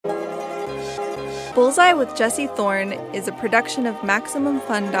Bullseye with Jesse Thorne is a production of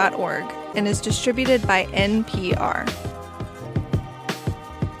MaximumFun.org and is distributed by NPR.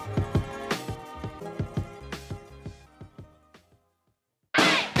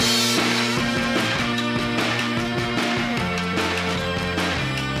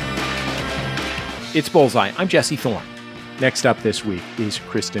 It's Bullseye. I'm Jesse Thorne. Next up this week is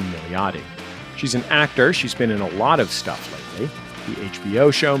Kristen Milioti. She's an actor. She's been in a lot of stuff lately. The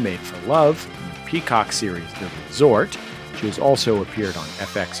HBO show Made for Love, and the Peacock series The Resort. She has also appeared on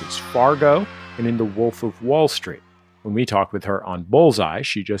FX's Fargo and in The Wolf of Wall Street. When we talked with her on Bullseye,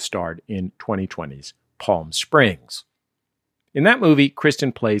 she just starred in 2020's Palm Springs. In that movie,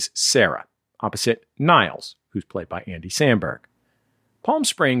 Kristen plays Sarah, opposite Niles, who's played by Andy Samberg. Palm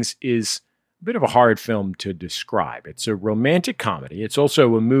Springs is a bit of a hard film to describe. It's a romantic comedy. It's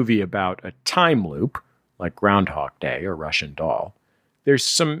also a movie about a time loop, like Groundhog Day or Russian Doll. There's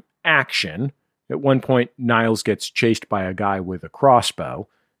some action. At one point, Niles gets chased by a guy with a crossbow.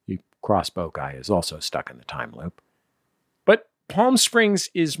 The crossbow guy is also stuck in the time loop. But Palm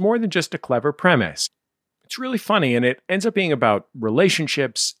Springs is more than just a clever premise. It's really funny, and it ends up being about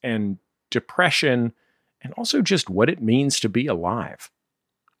relationships and depression, and also just what it means to be alive.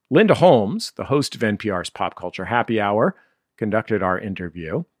 Linda Holmes, the host of NPR's Pop Culture Happy Hour, conducted our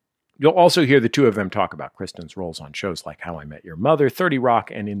interview. You'll also hear the two of them talk about Kristen's roles on shows like How I Met Your Mother, 30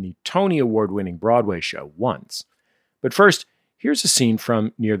 Rock, and in the Tony Award-winning Broadway show Once. But first, here's a scene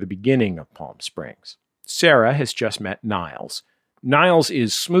from near the beginning of Palm Springs. Sarah has just met Niles. Niles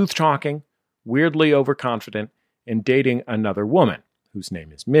is smooth-talking, weirdly overconfident, and dating another woman, whose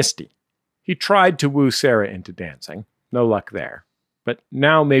name is Misty. He tried to woo Sarah into dancing. No luck there. But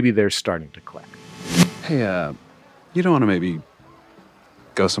now maybe they're starting to click. Hey, you don't want to maybe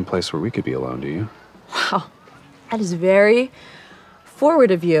go someplace where we could be alone, do you? Wow, that is very forward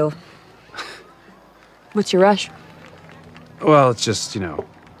of you. What's your rush? Well, it's just,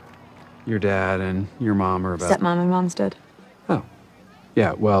 your dad and your mom are about... Stepmom and mom's dead. Oh.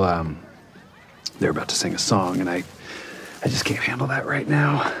 Yeah, well, they're about to sing a song, and I just can't handle that right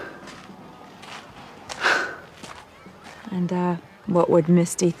now. And, what would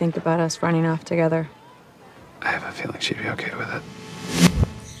Misty think about us running off together? I have a feeling she'd be okay with it.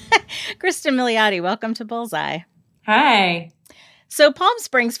 Kristen Milioti, welcome to Bullseye. Hi. So Palm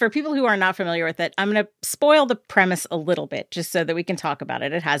Springs, for people who are not familiar with it, I'm going to spoil the premise a little bit just so that we can talk about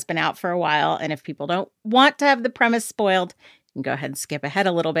it. It has been out for a while, and if people don't want to have the premise spoiled, you can go ahead and skip ahead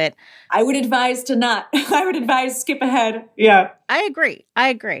a little bit. I would advise to not. I would advise skip ahead. Yeah. I agree.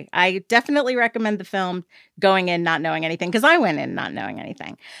 I definitely recommend the film going in not knowing anything, because I went in not knowing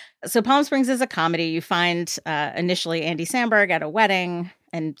anything. So Palm Springs is a comedy. You find initially Andy Samberg at a wedding,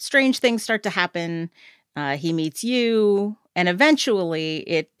 and strange things start to happen. He meets you, and eventually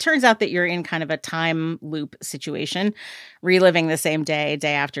it turns out that you're in kind of a time loop situation, reliving the same day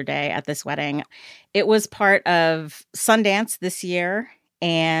after day at this wedding. It was part of Sundance this year,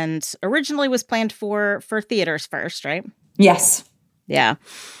 and originally was planned for theaters first, right? Yes. Yeah.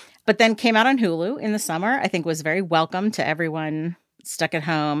 But then came out on Hulu in the summer. I think was very welcome to everyone stuck at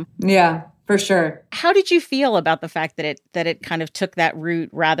home. Yeah, for sure. How did you feel about the fact that it kind of took that route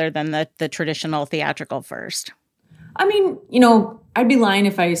rather than the traditional theatrical first? I mean, I'd be lying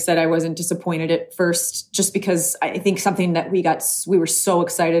if I said I wasn't disappointed at first, just because I think something that we were so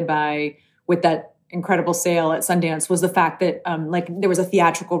excited by with that incredible sale at Sundance was the fact that there was a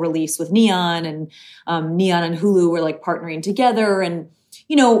theatrical release with Neon, and Neon and Hulu were partnering together. And,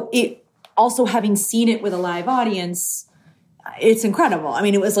 it also, having seen it with a live audience, it's incredible. I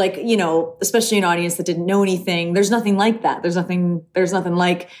mean, it was especially an audience that didn't know anything. There's nothing like that. There's nothing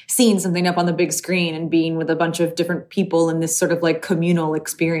like seeing something up on the big screen and being with a bunch of different people in this sort of communal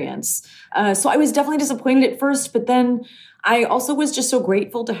experience. So I was definitely disappointed at first, but then I also was just so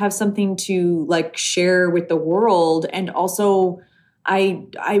grateful to have something to share with the world. And also I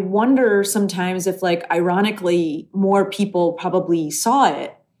wonder sometimes if ironically more people probably saw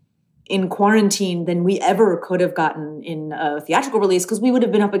it in quarantine than we ever could have gotten in a theatrical release, because we would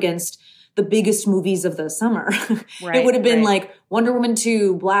have been up against the biggest movies of the summer. Right, it would have been Wonder Woman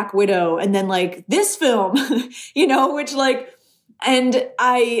 2, Black Widow, and then this film, which and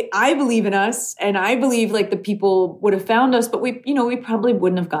I believe in us, and I believe the people would have found us, but we probably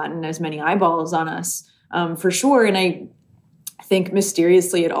wouldn't have gotten as many eyeballs on us, for sure. And I think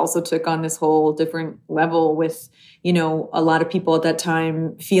mysteriously it also took on this whole different level with, a lot of people at that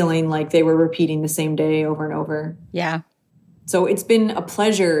time feeling like they were repeating the same day over and over. Yeah. So it's been a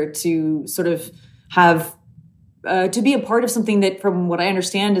pleasure to sort of have, to be a part of something that, from what I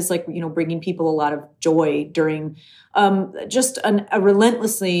understand, is bringing people a lot of joy during just a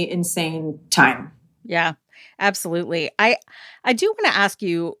relentlessly insane time. Yeah, absolutely. I do want to ask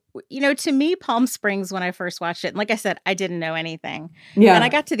you, to me, Palm Springs, when I first watched it, and like I said, I didn't know anything. Yeah. And I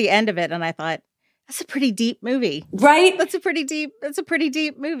got to the end of it and I thought, that's a pretty deep movie. Right? That's a pretty deep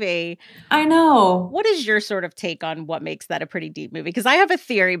movie. I know. What is your sort of take on what makes that a pretty deep movie? Because I have a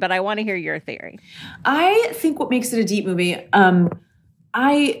theory, but I want to hear your theory. I think what makes it a deep movie,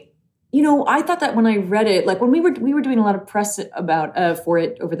 I thought that when I read it, like when we were doing a lot of press about for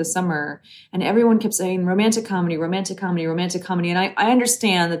it over the summer, and everyone kept saying romantic comedy, romantic comedy, romantic comedy. And I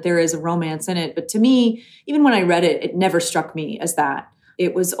understand that there is a romance in it, but to me, even when I read it, it never struck me as that.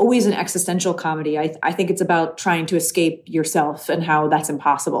 It was always an existential comedy. I think it's about trying to escape yourself and how that's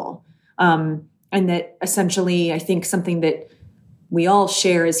impossible. And that essentially, I think something that we all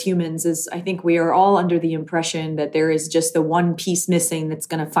share as humans is I think we are all under the impression that there is just the one piece missing that's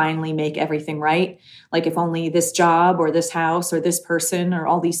going to finally make everything right. Like if only this job or this house or this person or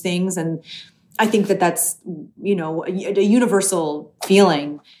all these things. And I think that that's, a universal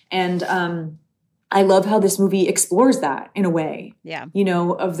feeling. And I love how this movie explores that in a way. Yeah.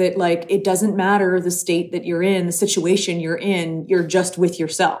 Of that, like, it doesn't matter the state that you're in, the situation you're in, you're just with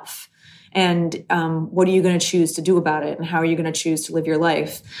yourself. And what are you going to choose to do about it? And how are you going to choose to live your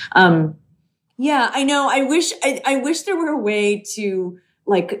life? Yeah, I know. I wish there were a way to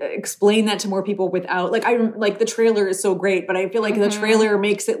like explain that to more people without like the trailer is so great, but I feel like the trailer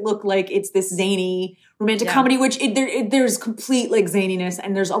makes it look like it's this zany romantic comedy, which there's complete like zaniness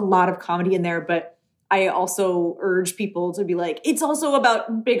and there's a lot of comedy in there. But I also urge people to be like, it's also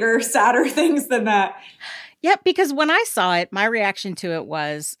about bigger, sadder things than that. Yep, because when I saw it, my reaction to it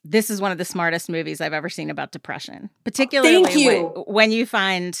was, this is one of the smartest movies I've ever seen about depression. Particularly when you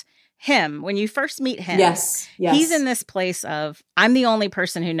find him, when you first meet him. Yes. He's in this place of, I'm the only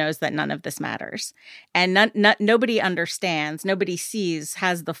person who knows that none of this matters. And nobody understands, nobody sees,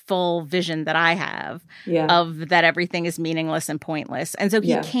 has the full vision that I have of that everything is meaningless and pointless. And so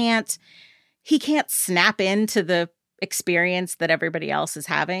he can't snap into the experience that everybody else is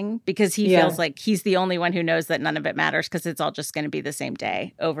having because he feels like he's the only one who knows that none of it matters because it's all just going to be the same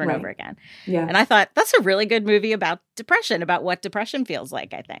day over and over again. Yeah. And I thought that's a really good movie about depression, about what depression feels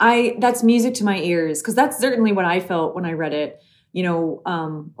like, I think. That's music to my ears because that's certainly what I felt when I read it.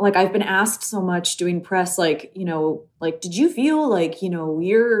 Like I've been asked so much doing press, like, did you feel like,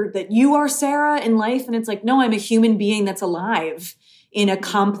 that you are Sarah in life? And it's like, no, I'm a human being that's alive in a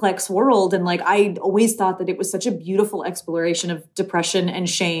complex world. And like, I always thought that it was such a beautiful exploration of depression and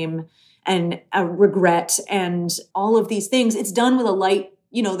shame and regret and all of these things. It's done with a light,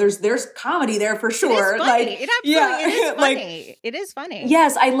 there's comedy there for sure. It is funny. It is funny. It is funny.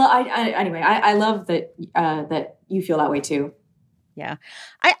 Yes. I love that, that you feel that way too. Yeah.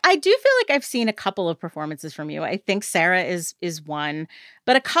 I do feel like I've seen a couple of performances from you. I think Sarah is one,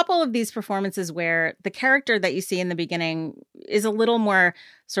 but a couple of these performances where the character that you see in the beginning is a little more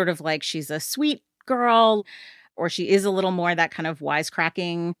sort of like she's a sweet girl, or she is a little more that kind of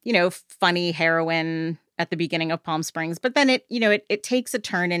wisecracking, funny heroine at the beginning of Palm Springs. But then it takes a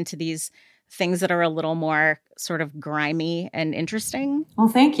turn into these things that are a little more sort of grimy and interesting. Well,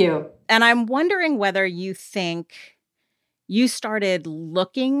 thank you. And I'm wondering whether you think you started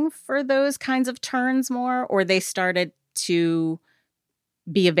looking for those kinds of turns more, or they started to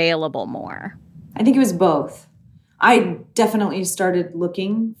be available more? I think it was both. I definitely started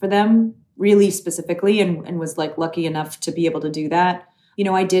looking for them really specifically and was like lucky enough to be able to do that.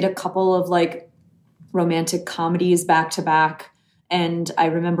 I did a couple of like romantic comedies back to back. And I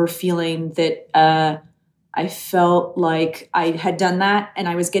remember feeling that I felt like I had done that and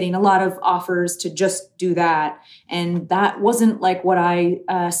I was getting a lot of offers to just do that. And that wasn't like what I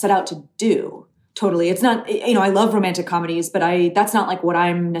set out to do. Totally. It's not, I love romantic comedies, but that's not like what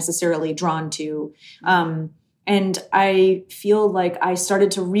I'm necessarily drawn to. And I feel like I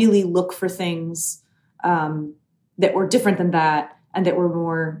started to really look for things that were different than that and that were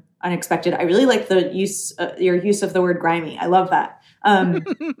more unexpected. I really like your use of the word grimy. I love that. And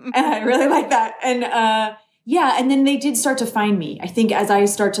I really like that. And, and then they did start to find me. I think as I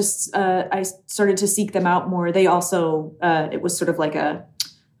started to seek them out more, they also, it was sort of like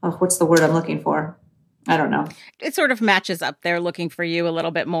what's the word I'm looking for? I don't know. It sort of matches up. They're looking for you a little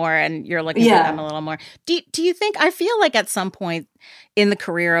bit more and you're looking for them a little more. Do you think, I feel like at some point in the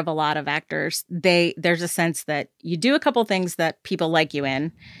career of a lot of actors, there's a sense that you do a couple things that people like you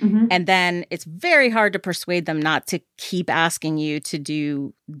in, and then it's very hard to persuade them not to keep asking you to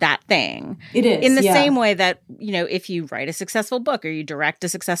do that thing. It is. In the same way that, if you write a successful book or you direct a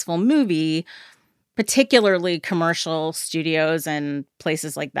successful movie, particularly commercial studios and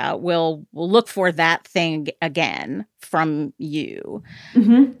places like that will look for that thing again from you.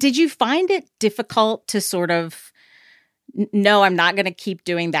 Mm-hmm. Did you find it difficult to sort of, no, I'm not going to keep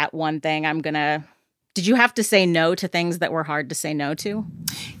doing that one thing. Did you have to say no to things that were hard to say no to?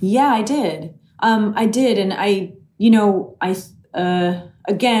 Yeah, I did. I did. And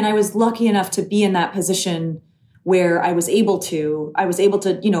again, I was lucky enough to be in that position where I was able to,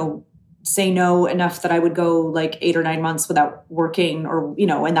 say no enough that I would go like 8 or 9 months without working or,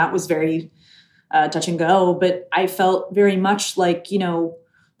 and that was very touch and go. But I felt very much like,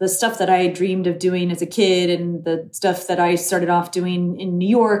 the stuff that I dreamed of doing as a kid and the stuff that I started off doing in New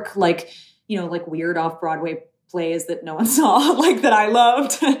York, like weird off-Broadway plays that no one saw, like that I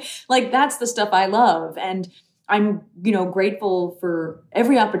loved. Like that's the stuff I love. And I'm, grateful for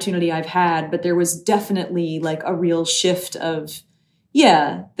every opportunity I've had, but there was definitely like a real shift of,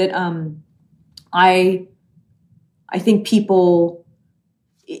 that I think people,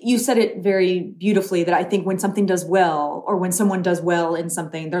 you said it very beautifully that I think when something does well or when someone does well in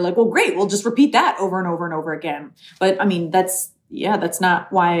something, they're like, well, great, we'll just repeat that over and over and over again. But I mean, that's not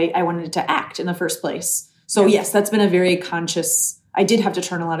why I wanted to act in the first place. So yes, that's been a very conscious, I did have to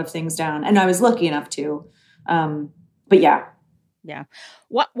turn a lot of things down and I was lucky enough to, but yeah. Yeah.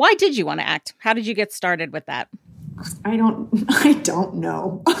 Why did you want to act? How did you get started with that? I don't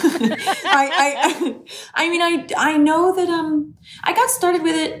know. I know that, I got started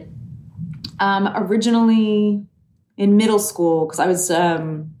with it, originally in middle school because I was,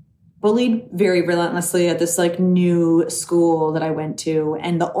 bullied very relentlessly at this like new school that I went to.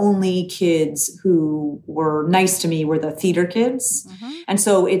 And the only kids who were nice to me were the theater kids. Mm-hmm. And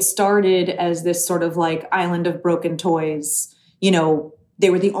so it started as this sort of like island of broken toys. They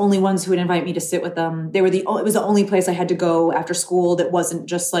were the only ones who would invite me to sit with them. It was the only place I had to go after school that wasn't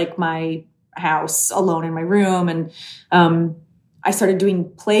just like my house alone in my room. And, I started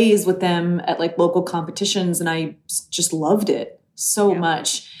doing plays with them at like local competitions and I just loved it so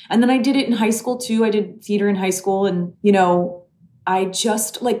much. And then I did it in high school too. I did theater in high school and, I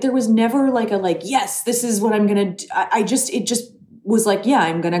just like, there was never like yes, this is what I'm going to do. It just was like, yeah,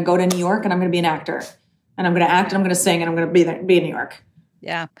 I'm going to go to New York and I'm going to be an actor and I'm going to act and I'm going to sing and I'm going to be in New York.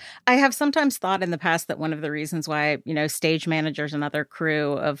 Yeah. I have sometimes thought in the past that one of the reasons why, stage managers and other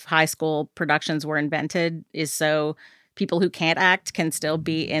crew of high school productions were invented is so people who can't act can still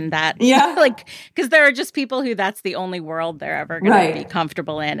be in that. Yeah. Because there are just people who that's the only world they're ever going to be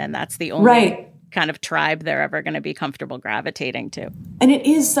comfortable in. And that's the only kind of tribe they're ever going to be comfortable gravitating to. And it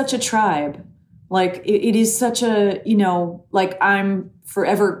is such a tribe. Like it is such a, I'm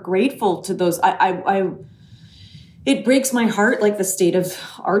forever grateful to those. It breaks my heart, like the state of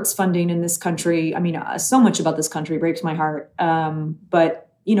arts funding in this country. I mean, so much about this country breaks my heart. But,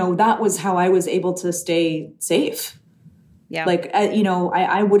 that was how I was able to stay safe. Yeah.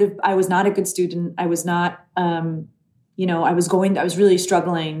 I was not a good student. I was not, I was really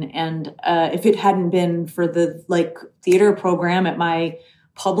struggling. And if it hadn't been for the theater program at my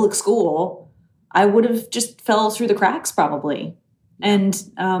public school, I would have just fell through the cracks probably. And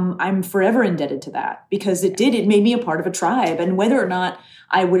I'm forever indebted to that because it made me a part of a tribe. And whether or not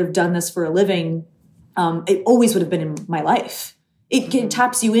I would have done this for a living, it always would have been in my life. It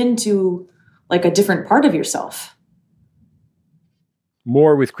taps you into like a different part of yourself.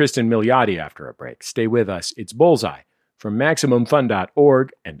 More with Kristen Milioti after a break. Stay with us. It's Bullseye from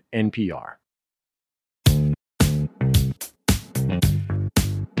MaximumFun.org and NPR.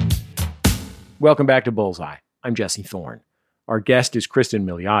 Welcome back to Bullseye. I'm Jesse Thorne. Our guest is Kristen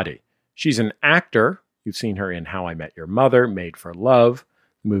Milioti. She's an actor. You've seen her in How I Met Your Mother, Made for Love,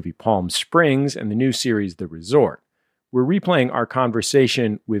 the movie Palm Springs, and the new series The Resort. We're replaying our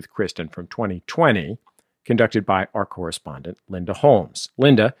conversation with Kristen from 2020, conducted by our correspondent, Linda Holmes.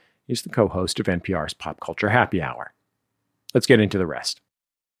 Linda is the co-host of NPR's Pop Culture Happy Hour. Let's get into the rest.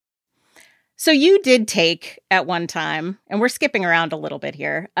 So you did take at one time, and we're skipping around a little bit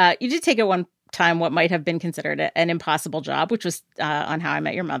here, you did take at one time what might have been considered an impossible job, which was on How I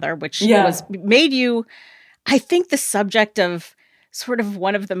Met Your Mother, which made you, I think, the subject of sort of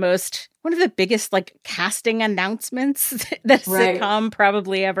one of the biggest casting announcements that sitcom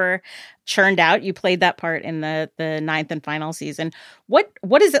probably ever churned out. You played that part in the 9th and final season. What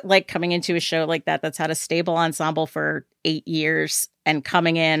is it like coming into a show like that that's had a stable ensemble for 8 years and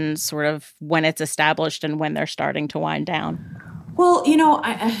coming in sort of when it's established and when they're starting to wind down? Well,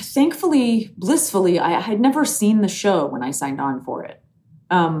 I thankfully, blissfully, I had never seen the show when I signed on for it.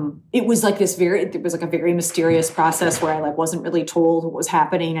 It was like a very mysterious process where I wasn't really told what was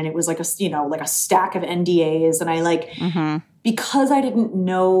happening. And it was a stack of NDAs. And because I didn't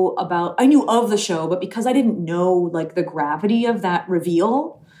know I knew of the show, but because I didn't know like the gravity of that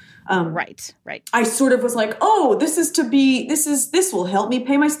reveal, right. I sort of was like, oh, this will help me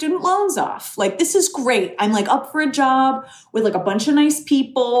pay my student loans off. Like, this is great. I'm like up for a job with like a bunch of nice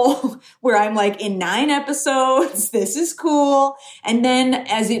people where I'm like in 9 episodes. This is cool. And then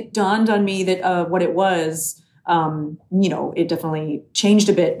as it dawned on me that what it was, it definitely changed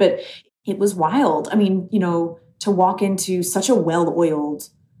a bit, but it was wild. I mean, to walk into such a well-oiled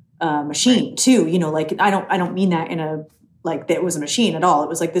machine too, like I don't mean that in a like that it was a machine at all. It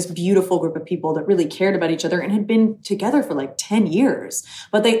was like this beautiful group of people that really cared about each other and had been together for like 10 years.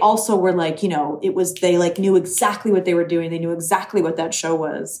 But they also were like, they like knew exactly what they were doing. They knew exactly what that show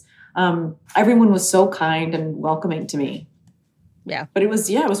was. Everyone was so kind and welcoming to me. Yeah. But it was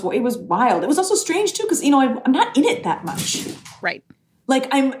wild. It was also strange too, because, I'm not in it that much. Right.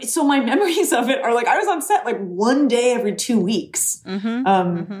 Like my memories of it are like, I was on set like one day every 2 weeks.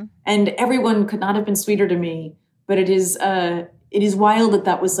 And everyone could not have been sweeter to me. But it is wild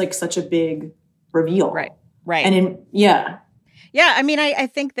that was like such a big reveal. Right. And Yeah. I mean, I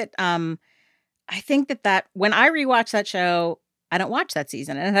think that, that when I rewatch that show, I don't watch that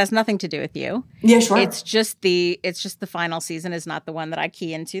season, and it has nothing to do with you. Yeah, sure. It's just the final season is not the one that I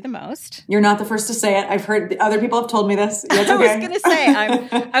key into the most. You're not the first to say it. I've heard other people have told me this. Yeah, okay.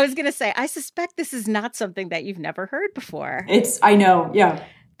 I was gonna say, I suspect this is not something that you've never heard before. I know. Yeah.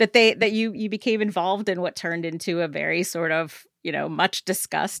 That you became involved in what turned into a very sort of, much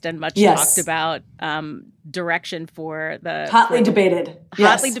discussed and much talked about direction for the hotly debated.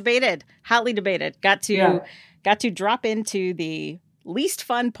 Got to drop into the least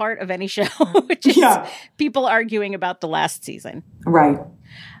fun part of any show, which is people arguing about the last season. Right.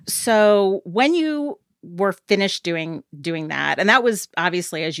 So when you were finished doing that, and that was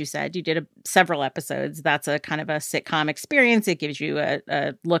obviously, as you said, you did several episodes. That's a kind of a sitcom experience. It gives you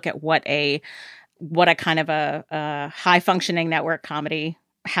a look at what a kind of a high functioning network comedy,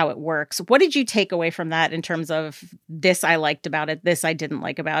 how it works. What did you take away from that in terms of this I liked about it, this I didn't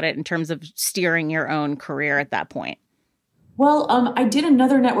like about it, in terms of steering your own career at that point? Well, I did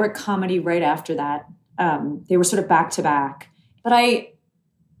another network comedy right after that. They were sort of back to back, but I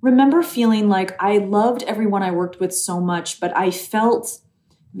remember feeling like I loved everyone I worked with so much, but I felt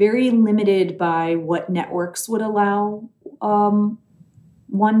very limited by what networks would allow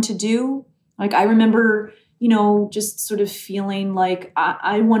one to do. Like, I remember, just sort of feeling like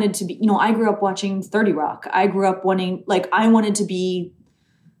I wanted to be, I grew up watching 30 Rock. I grew up I wanted to be,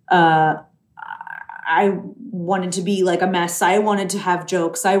 I wanted to be like a mess. I wanted to have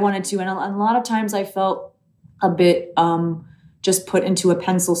jokes. And a lot of times I felt a bit just put into a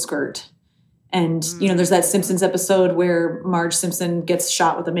pencil skirt. And, there's that Simpsons episode where Marge Simpson gets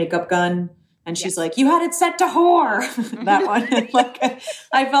shot with a makeup gun. And she's like, you had it set to whore. That one. Like,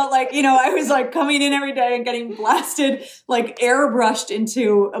 I felt like, I was like coming in every day and getting blasted, like airbrushed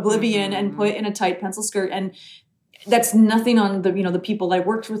into oblivion and put in a tight pencil skirt. And that's nothing on the, the people I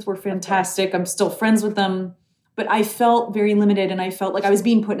worked with were fantastic. I'm still friends with them. But I felt very limited, and I felt like I was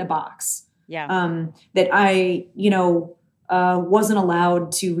being put in a box. Yeah. That I, wasn't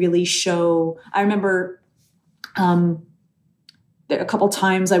allowed to really show. I remember a couple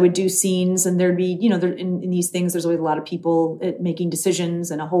times I would do scenes, and there'd be, in these things, there's always a lot of people making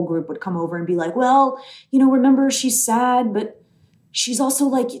decisions, and a whole group would come over and be like, well, remember, she's sad, but she's also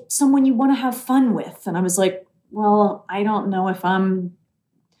like someone you want to have fun with. And I was like, well, I don't know if I'm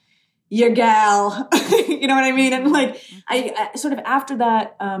your gal. You know what I mean? And like, I sort of after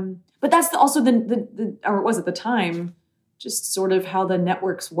that, but that's also or it was at the time, just sort of how the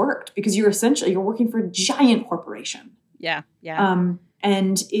networks worked, because you're working for a giant corporation. Yeah.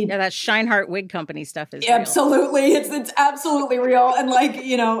 And that Scheinhart Wig Company stuff is absolutely real. It's absolutely real. And like,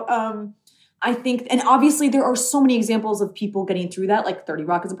 I think, and obviously there are so many examples of people getting through that. Like 30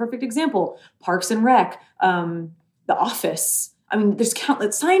 Rock is a perfect example. Parks and Rec, The Office. I mean, there's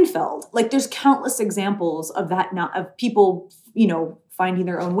countless, Seinfeld. Like, there's countless examples of that, not of people, finding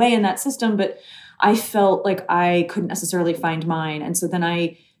their own way in that system. But I felt like I couldn't necessarily find mine. And so then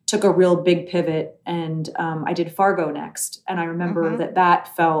I took a real big pivot, and I did Fargo next. And I remember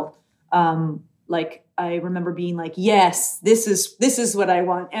that felt like, I remember being like, yes, this is what I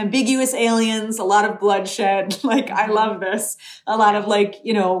want. Ambiguous aliens, a lot of bloodshed. Like, I love this. A lot of like,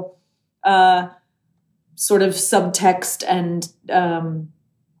 sort of subtext. And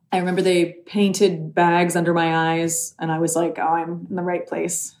I remember they painted bags under my eyes, and I was like, oh, I'm in the right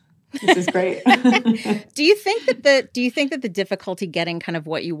place. This is great. Do you think that the difficulty getting kind of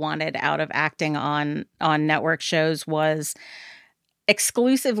what you wanted out of acting on network shows was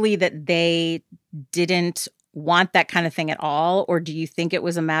exclusively that they didn't want that kind of thing at all? Or do you think it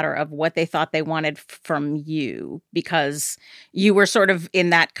was a matter of what they thought they wanted from you because you were sort of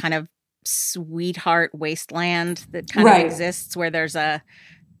in that kind of sweetheart wasteland that kind of exists where there's a...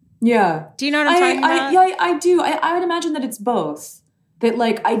 Yeah. Do you know what I'm talking about? Yeah, I do. I would imagine that it's both. That,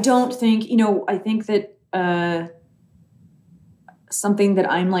 like, I don't think, I think that something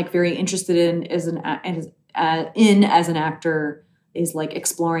that I'm, like, very interested in as an actor is, like,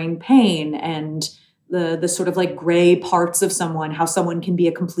 exploring pain and the sort of, like, gray parts of someone, how someone can be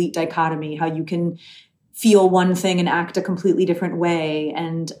a complete dichotomy, how you can feel one thing and act a completely different way.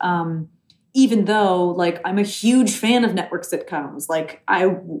 And even though, like, I'm a huge fan of network sitcoms, like, I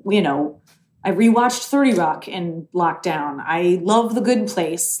rewatched 30 Rock in lockdown. I love The Good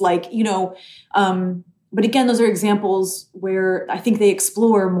Place. Like, but again, those are examples where I think they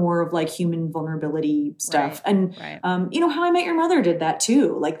explore more of, like, human vulnerability stuff. Right, and, How I Met Your Mother did that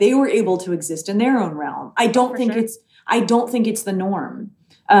too. Like, they were able to exist in their own realm. I don't think it's the norm.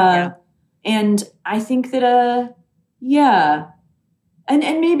 And I think that,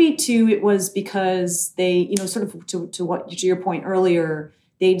 And maybe too, it was because they, sort of to your point earlier,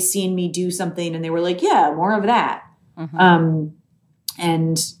 they'd seen me do something and they were like, yeah, more of that. Mm-hmm.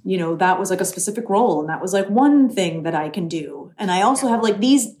 And that was like a specific role. And that was like one thing that I can do. And I also have like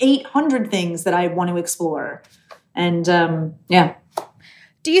these 800 things that I want to explore. And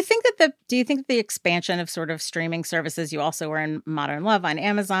Do you think that the expansion of sort of streaming services, you also were in Modern Love on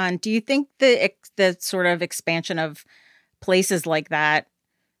Amazon, do you think the sort of expansion of places like that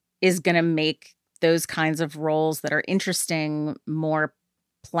is going to make those kinds of roles that are interesting more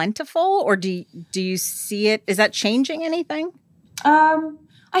plentiful? Or do you see it? Is that changing anything?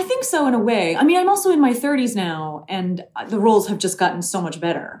 I think so in a way. I mean, I'm also in my 30s now and the roles have just gotten so much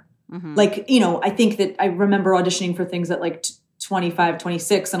better. Mm-hmm. Like, I think that I remember auditioning for things at like 25,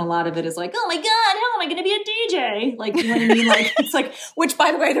 26, and a lot of it is like, oh my God, how am I going to be a DJ? Like, you know what I mean? Like, it's like, which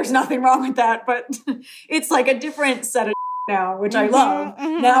by the way, there's nothing wrong with that, but it's like a different set of now, which I love.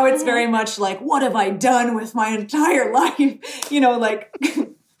 Mm-hmm. Now it's very much like, what have I done with my entire life? Like...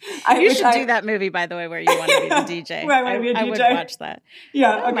 You should do that movie, by the way, where you want to be the DJ. Where I want to be a DJ. I would watch that.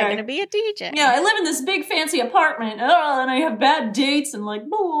 Yeah, Am I going to be a DJ? Yeah, I live in this big fancy apartment, and I have bad dates, and like,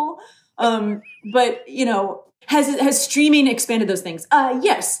 bull. But has streaming expanded those things?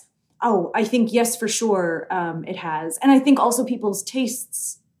 Yes. Oh, I think yes for sure. It has, and I think also people's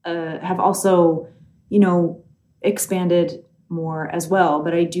tastes have also, expanded more as well.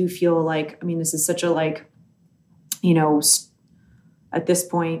 But I do feel like, I mean, this is such a like, at this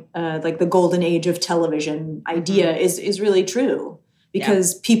point, like the golden age of television idea is really true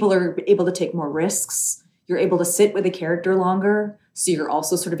because people are able to take more risks. You're able to sit with a character longer. So you're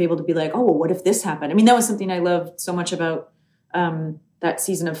also sort of able to be like, oh, well, what if this happened? I mean, that was something I loved so much about that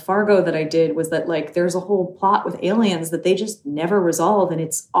season of Fargo that I did was that like, there's a whole plot with aliens that they just never resolve. And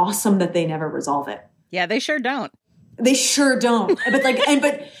it's awesome that they never resolve it. Yeah, they sure don't. They sure don't. But like, and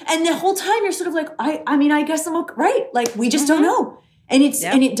the whole time you're sort of like, I mean, I guess I'm okay, right. Like, we just don't know. And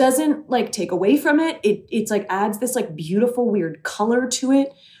and it doesn't like take away from it. It's like adds this like beautiful, weird color to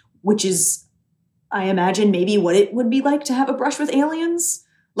it, which is, I imagine maybe what it would be like to have a brush with aliens.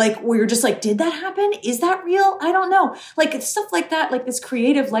 Like where you're just like, did that happen? Is that real? I don't know. Like stuff like that, like this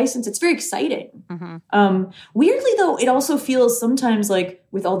creative license, it's very exciting. Mm-hmm. Weirdly though, it also feels sometimes like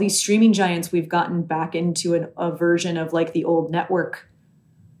with all these streaming giants, we've gotten back into a version of like the old network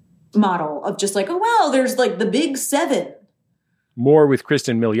model of just like, oh, well, there's like the big seven. More with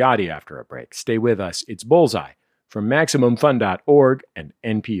Kristen Milioti after a break. Stay with us. It's Bullseye from MaximumFun.org and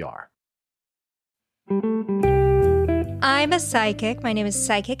NPR. I'm a psychic. My name is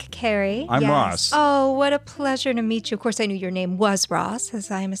Psychic Carrie. I'm Ross. Oh, what a pleasure to meet you. Of course, I knew your name was Ross, as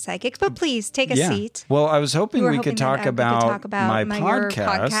I am a psychic. But please, take a seat. Well, I was hoping we could talk about my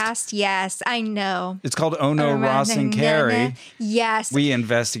podcast. Yes, I know. It's called Oh No, Ross and Carrie. Yes. We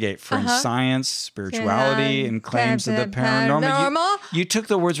investigate fringe science, spirituality, and claims of the paranormal. You took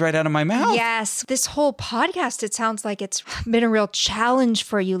the words right out of my mouth. Yes. This whole podcast, it sounds like it's been a real challenge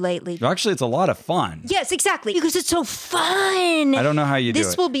for you lately. Actually, it's a lot of fun. Yes, exactly. Because it's so fun. I don't know how you do it.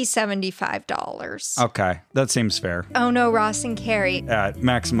 This will be $75. Okay, that seems fair. Oh no, Ross and Carrie. At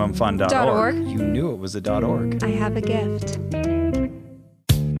MaximumFun.org. You knew it was a .org. I have a gift.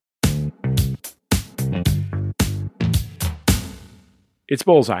 It's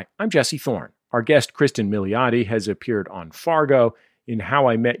Bullseye. I'm Jesse Thorne. Our guest, Kristen Milioti, has appeared on Fargo, in How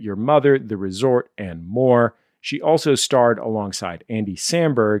I Met Your Mother, The Resort, and more. She also starred alongside Andy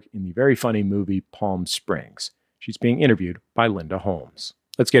Samberg in the very funny movie Palm Springs. She's being interviewed by Linda Holmes.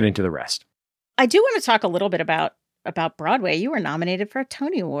 Let's get into the rest. I do want to talk a little bit about Broadway. You were nominated for a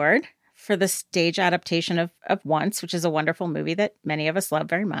Tony Award for the stage adaptation of Once, which is a wonderful movie that many of us love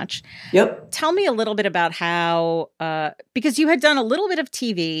very much. Yep. Tell me a little bit about how, because you had done a little bit of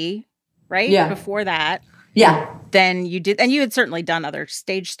TV, right? Yeah. Before that. Yeah. Then you did, and you had certainly done other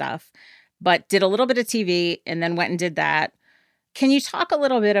stage stuff, but did a little bit of TV and then went and did that. Can you talk a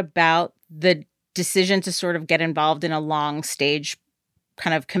little bit about the decision to sort of get involved in a long stage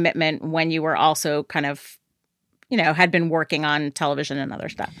kind of commitment when you were also kind of, had been working on television and other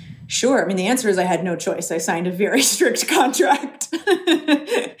stuff? Sure. I mean, the answer is I had no choice. I signed a very strict contract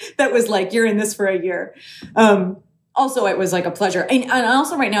that was like, you're in this for a year. Also, it was like a pleasure. And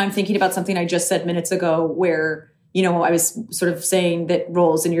also right now I'm thinking about something I just said minutes ago where, I was sort of saying that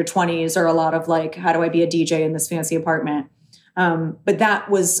roles in your 20s are a lot of like, how do I be a DJ in this fancy apartment? But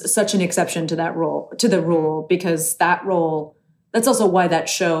that was such an exception to that role, to the rule, because that role, that's also why that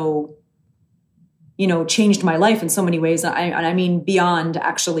show, changed my life in so many ways. I mean, beyond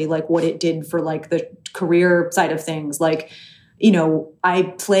actually like what it did for like the career side of things. Like,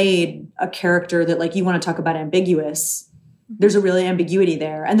 I played a character that like, you want to talk about ambiguous. There's a really ambiguity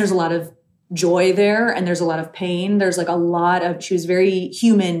there. And there's a lot of joy there. And there's a lot of pain. There's like she was very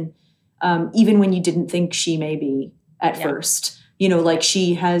human, even when you didn't think she may be at first. Like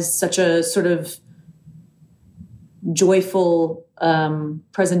she has such a sort of joyful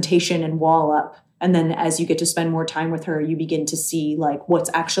presentation and wall up. And then as you get to spend more time with her, you begin to see like what's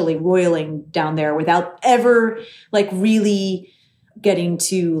actually roiling down there without ever like really getting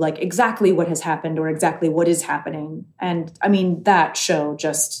to like exactly what has happened or exactly what is happening. And I mean, that show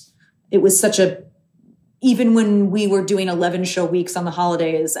it was such even when we were doing 11 show weeks on the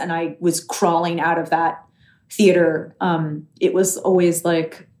holidays and I was crawling out of that theater, it was always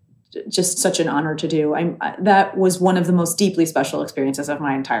like just such an honor to do. That was one of the most deeply special experiences of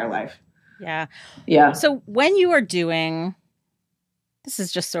my entire life. Yeah. Yeah. So when you are doing, this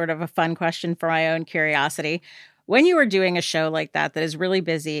is just sort of a fun question for my own curiosity. When you are doing a show like that is really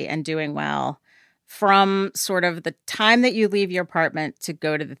busy and doing well, from sort of the time that you leave your apartment to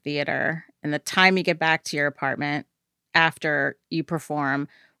go to the theater and the time you get back to your apartment after you perform,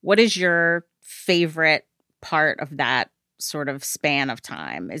 what is your favorite part of that sort of span of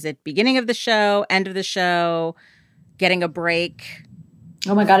time? Is it beginning of the show, end of the show, getting a break?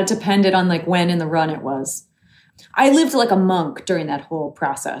 Oh my God, it depended on like when in the run it was. I lived like a monk during that whole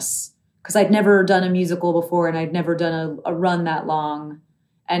process because I'd never done a musical before and I'd never done a run that long.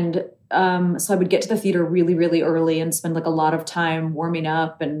 And so I would get to the theater really, really early and spend like a lot of time warming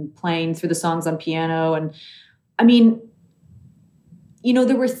up and playing through the songs on piano. And I mean,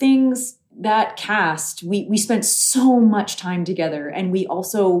 there were things that cast, we spent so much time together and we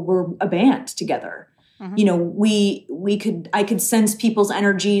also were a band together. Mm-hmm. I could sense people's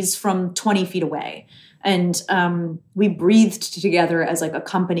energies from 20 feet away. And we breathed together as like a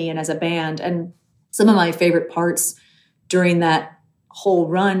company and as a band. And some of my favorite parts during that whole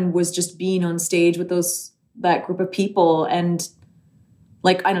run was just being on stage with that group of people. And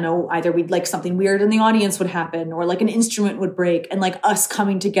like, I don't know, either we'd like something weird in the audience would happen or like an instrument would break and like us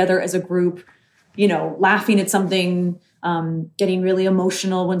coming together as a group, laughing at something, getting really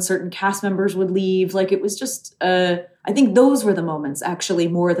emotional when certain cast members would leave. Like it was just, I think those were the moments actually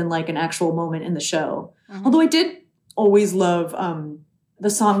more than like an actual moment in the show. Mm-hmm. Although I did always love the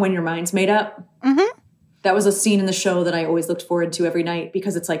song When Your Mind's Made Up. Mm-hmm. That was a scene in the show that I always looked forward to every night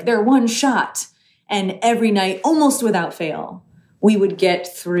because it's like they're one shot and every night, almost without fail, we would get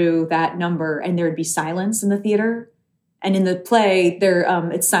through that number and there would be silence in the theater. And in the play,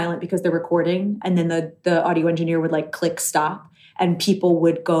 it's silent because they're recording. And then the audio engineer would like click stop and people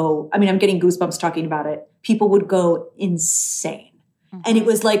would go, I mean, I'm getting goosebumps talking about it. People would go insane. Mm-hmm. And it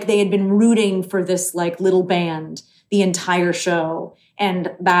was like they had been rooting for this like little band the entire show.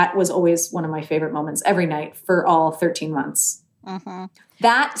 And that was always one of my favorite moments every night for all 13 months. Mm-hmm.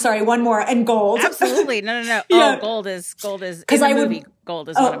 Sorry, one more. And Gold. Absolutely. No. Yeah. Oh, Gold is in the movie. Gold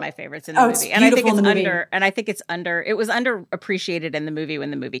is one of my favorites in the movie. And I think it was underappreciated in the movie when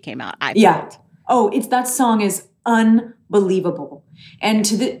the movie came out. Yeah. Oh, that song is unbelievable. And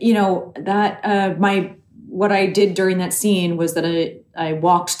what I did during that scene was that I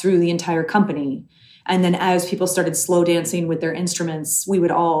walked through the entire company. And then as people started slow dancing with their instruments, we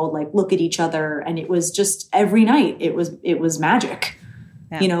would all like look at each other. And it was just every night. It was magic.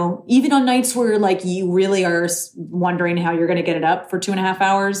 Yeah. Even on nights where like you really are wondering how you're going to get it up for 2.5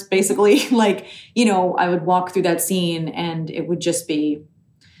 hours, basically, like, I would walk through that scene and it would just it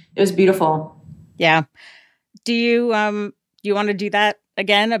was beautiful. Yeah. Do you want to do that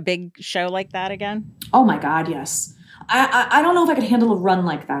again? A big show like that again? Oh my God. Yes. I don't know if I could handle a run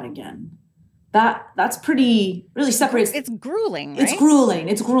like that again. that's pretty, really separates. It's grueling, right? It's grueling.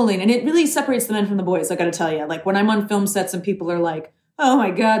 It's grueling. And it really separates the men from the boys, I got to tell you. Like when I'm on film sets and people are like, oh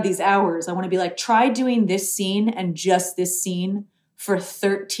my God, these hours. I want to be like, try doing this scene and just this scene for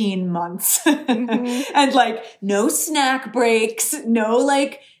 13 months. And like no snack breaks, no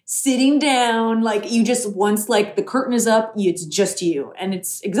like sitting down. Like you just, once like the curtain is up, it's just you. And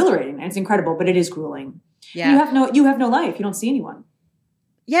it's exhilarating and it's incredible, but it is grueling. Yeah. You have no life. You don't see anyone.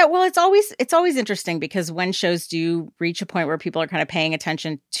 Yeah, well, it's always interesting because when shows do reach a point where people are kind of paying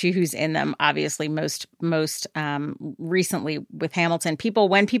attention to who's in them, obviously most recently with Hamilton,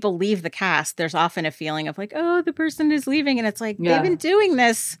 when people leave the cast, there's often a feeling of like, oh, the person is leaving. And it's like, they've been doing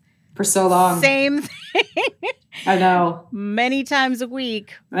this for so long. Same thing. I know. Many times a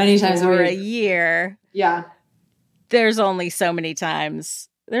week. Or a year. Yeah. There's only so many times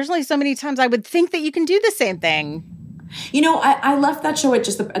I would think that you can do the same thing. You know, I left that show at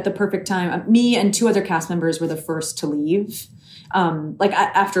the perfect time. Me and 2 other cast members were the first to leave,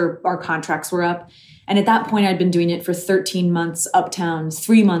 after our contracts were up. And at that point, I'd been doing it for 13 months uptown,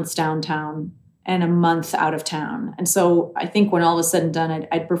 3 months downtown, and a month out of town. And so I think when all was said and done,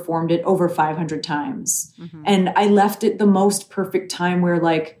 I'd performed it over 500 times. Mm-hmm. And I left it the most perfect time where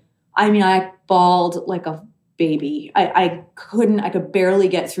I bawled like a baby. I could barely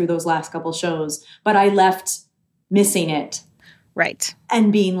get through those last couple shows, but I left missing it. Right.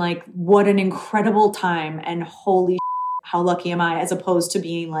 And being like, what an incredible time. And holy how lucky am I, as opposed to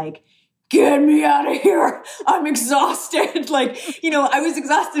being like, get me out of here. I'm exhausted. I was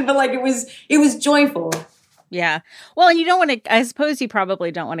exhausted, but it was joyful. Yeah. Well, and you don't want to, I suppose you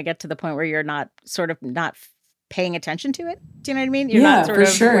probably don't want to get to the point where you're not paying attention to it. Do you know what I mean? You're not for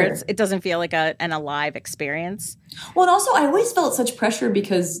sure. Where it doesn't feel like an alive experience. Well, and also I always felt such pressure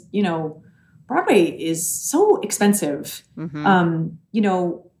because, Broadway is so expensive. Mm-hmm. And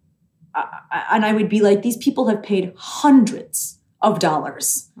I would be like, these people have paid hundreds of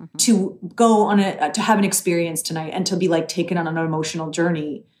dollars mm-hmm. to go on to have an experience tonight and to be like taken on an emotional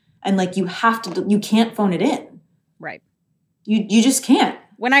journey. And you can't phone it in. Right. You just can't.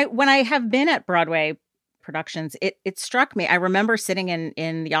 When I have been at Broadway productions, it struck me. I remember sitting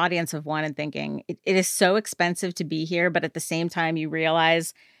in the audience of one and thinking, it is so expensive to be here. But at the same time, you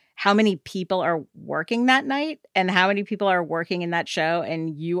realize how many people are working that night and how many people are working in that show. And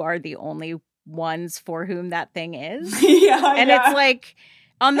you are the only ones for whom that thing is. It's like,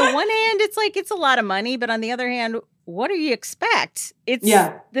 on the one hand, it's like, it's a lot of money. But on the other hand, what do you expect?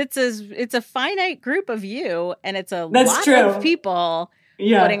 It's a finite group of you. And it's a lot of people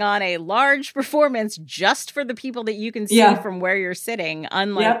putting on a large performance just for the people that you can see from where you're sitting,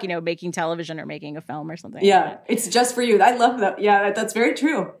 unlike, making television or making a film or something. Yeah, it's just for you. I love that. Yeah, that's very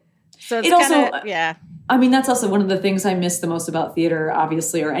true. So it's also, I mean, that's also one of the things I miss the most about theater,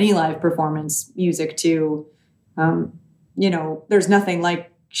 obviously, or any live performance, music too. There's nothing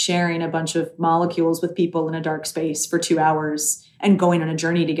like sharing a bunch of molecules with people in a dark space for 2 hours and going on a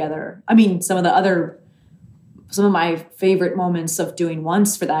journey together. I mean, some of my favorite moments of doing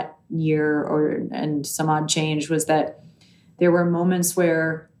Once for that year and Some Odd Change was that there were moments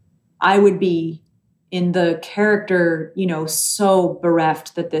where I would be in the character, so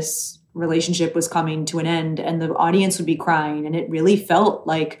bereft that this relationship was coming to an end and the audience would be crying. And it really felt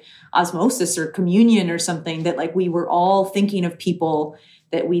like osmosis or communion or something, that we were all thinking of people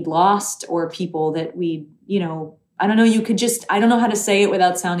that we'd lost or people that we, I don't know, I don't know how to say it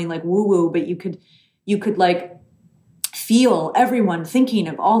without sounding like woo woo, but you could feel everyone thinking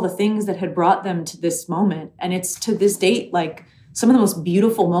of all the things that had brought them to this moment. And it's to this date, some of the most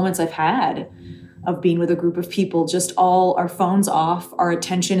beautiful moments I've had of being with a group of people, just all our phones off, our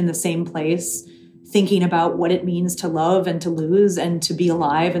attention in the same place, thinking about what it means to love and to lose and to be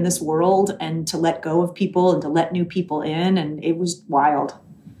alive in this world and to let go of people and to let new people in. And it was wild.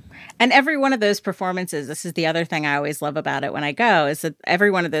 And every one of those performances, this is the other thing I always love about it when I go, is that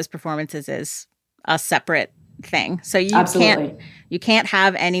every one of those performances is a separate thing. So you can't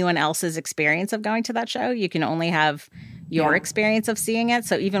have anyone else's experience of going to that show. You can only have your experience of seeing it.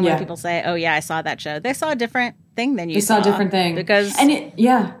 So even when people say, oh yeah, I saw that show, they saw a different thing than you saw. They saw a different thing. Because, And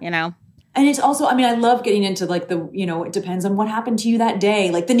it's also, I love getting into it depends on what happened to you that day,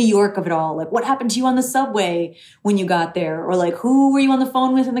 the New York of it all, what happened to you on the subway when you got there, or who were you on the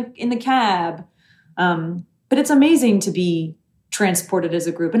phone with in the cab. But it's amazing to be transported as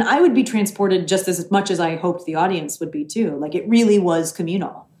a group. And I would be transported just as much as I hoped the audience would be too. It really was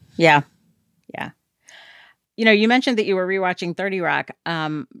communal. Yeah. Yeah. You mentioned that you were rewatching 30 Rock.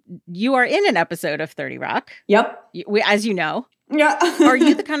 You are in an episode of 30 Rock. Yep. As you know. Yeah. Are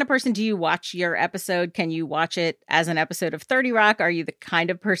you the kind of person, do you watch your episode? Can you watch it as an episode of 30 Rock? Are you the kind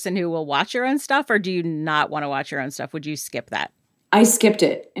of person who will watch your own stuff, or do you not want to watch your own stuff? Would you skip that? I skipped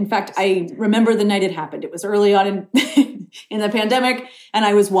it. In fact, I remember the night it happened. It was early on in the pandemic, and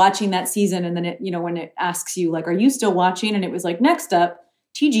I was watching that season. And then it, when it asks you, like, are you still watching? And it was like, next up,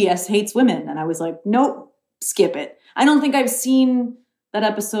 TGS hates women. And I was like, nope, skip it. I don't think I've seen that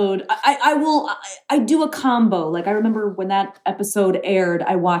episode. I do a combo. Like, I remember when that episode aired,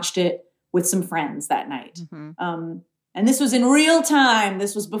 I watched it with some friends that night. Mm-hmm. And this was in real time.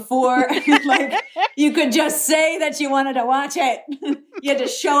 This was before, like, you could just say that you wanted to watch it. You had to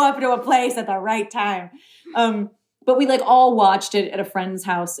show up to a place at the right time. But we all watched it at a friend's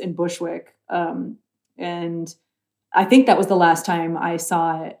house in Bushwick. And I think that was the last time I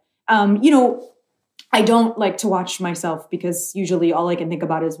saw it. I don't like to watch myself because usually all I can think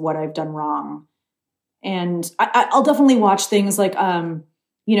about is what I've done wrong. And I'll definitely watch things like,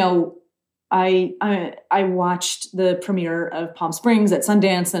 I watched the premiere of Palm Springs at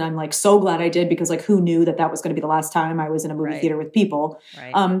Sundance, and I'm so glad I did, because who knew that was going to be the last time I was in a movie theater with people.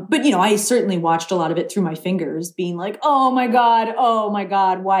 Right. But I certainly watched a lot of it through my fingers, being like, oh my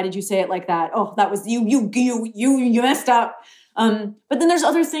God, why did you say it like that? Oh, that was you messed up. But then there's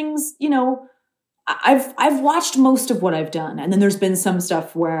other things, I've watched most of what I've done. And then there's been some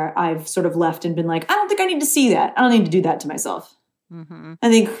stuff where I've sort of left and been like, I don't think I need to see that. I don't need to do that to myself. Mm-hmm. I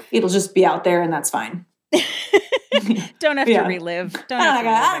think it'll just be out there, and that's fine. Don't have to relive. I'm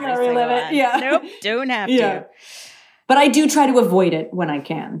not going to relive it. Yeah. Nope. Don't have to. But I do try to avoid it when I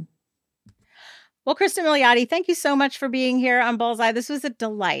can. Well, Kristen Milioti, thank you so much for being here on Bullseye. This was a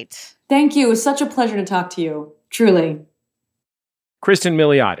delight. Thank you. It was such a pleasure to talk to you. Truly. Kristen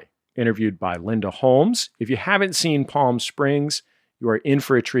Milioti, interviewed by Linda Holmes. If you haven't seen Palm Springs, you are in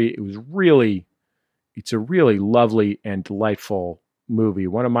for a treat. It's a really lovely and delightful movie.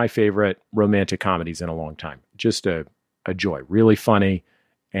 One of my favorite romantic comedies in a long time. Just a joy. Really funny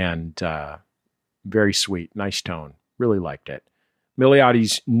and very sweet. Nice tone. Really liked it.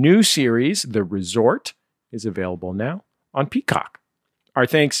 Milioti's new series, The Resort, is available now on Peacock. Our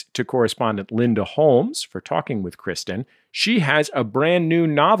thanks to correspondent Linda Holmes for talking with Kristen. She has a brand new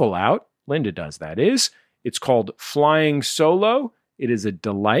novel out. Linda does, that is. It's called Flying Solo. It is a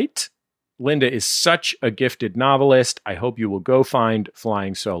delight. Linda is such a gifted novelist. I hope you will go find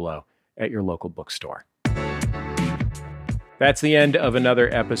Flying Solo at your local bookstore. That's the end of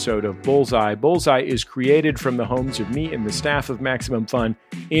another episode of Bullseye. Bullseye is created from the homes of me and the staff of Maximum Fun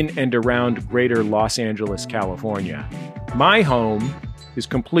in and around greater Los Angeles, California. My home is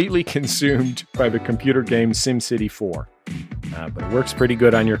completely consumed by the computer game SimCity 4. But it works pretty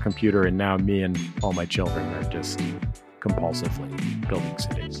good on your computer, and now me and all my children are just compulsively building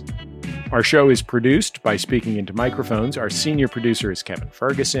cities. Our show is produced by Speaking Into Microphones. Our senior producer is Kevin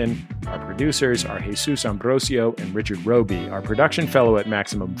Ferguson. Our producers are Jesus Ambrosio and Richard Roby. Our production fellow at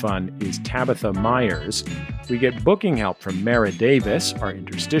Maximum Fun is Tabitha Myers. We get booking help from Mara Davis. Our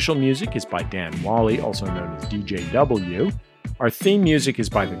interstitial music is by Dan Wally, also known as DJW. Our theme music is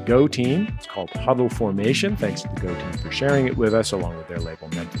by the Go Team. It's called Huddle Formation. Thanks to the Go Team for sharing it with us, along with their label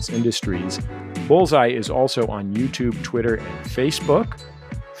Memphis Industries. Bullseye is also on YouTube, Twitter, and Facebook.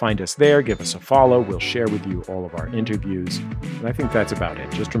 Find us there, give us a follow. We'll share with you all of our interviews. And I think that's about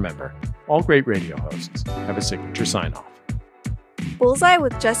it. Just remember, all great radio hosts have a signature sign-off. Bullseye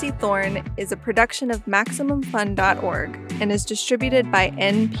with Jesse Thorne is a production of MaximumFun.org and is distributed by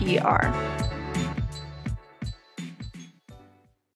NPR.